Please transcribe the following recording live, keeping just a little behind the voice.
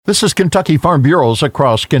This is Kentucky Farm Bureaus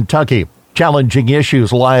across Kentucky. Challenging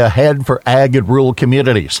issues lie ahead for ag and rural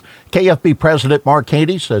communities. KFB President Mark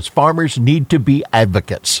Haney says farmers need to be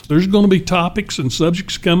advocates. There's going to be topics and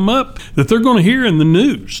subjects come up that they're going to hear in the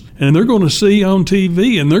news, and they're going to see on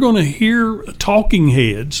TV, and they're going to hear talking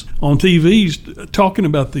heads on TVs talking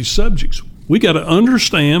about these subjects. We got to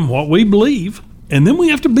understand what we believe, and then we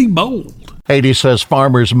have to be bold. Haney says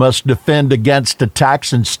farmers must defend against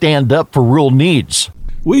attacks and stand up for rural needs.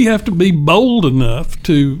 We have to be bold enough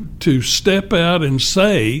to step out and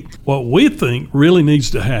say what we think really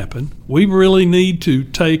needs to happen. We really need to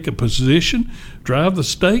take a position, drive the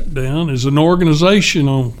stake down as an organization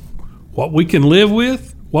on what we can live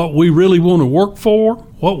with, what we really want to work for,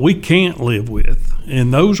 what we can't live with.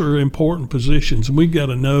 And those are important positions, and we've got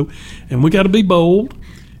to know, and we got to be bold.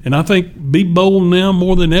 And I think be bold now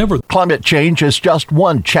more than ever. Climate change is just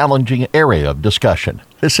one challenging area of discussion.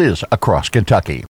 This is Across Kentucky.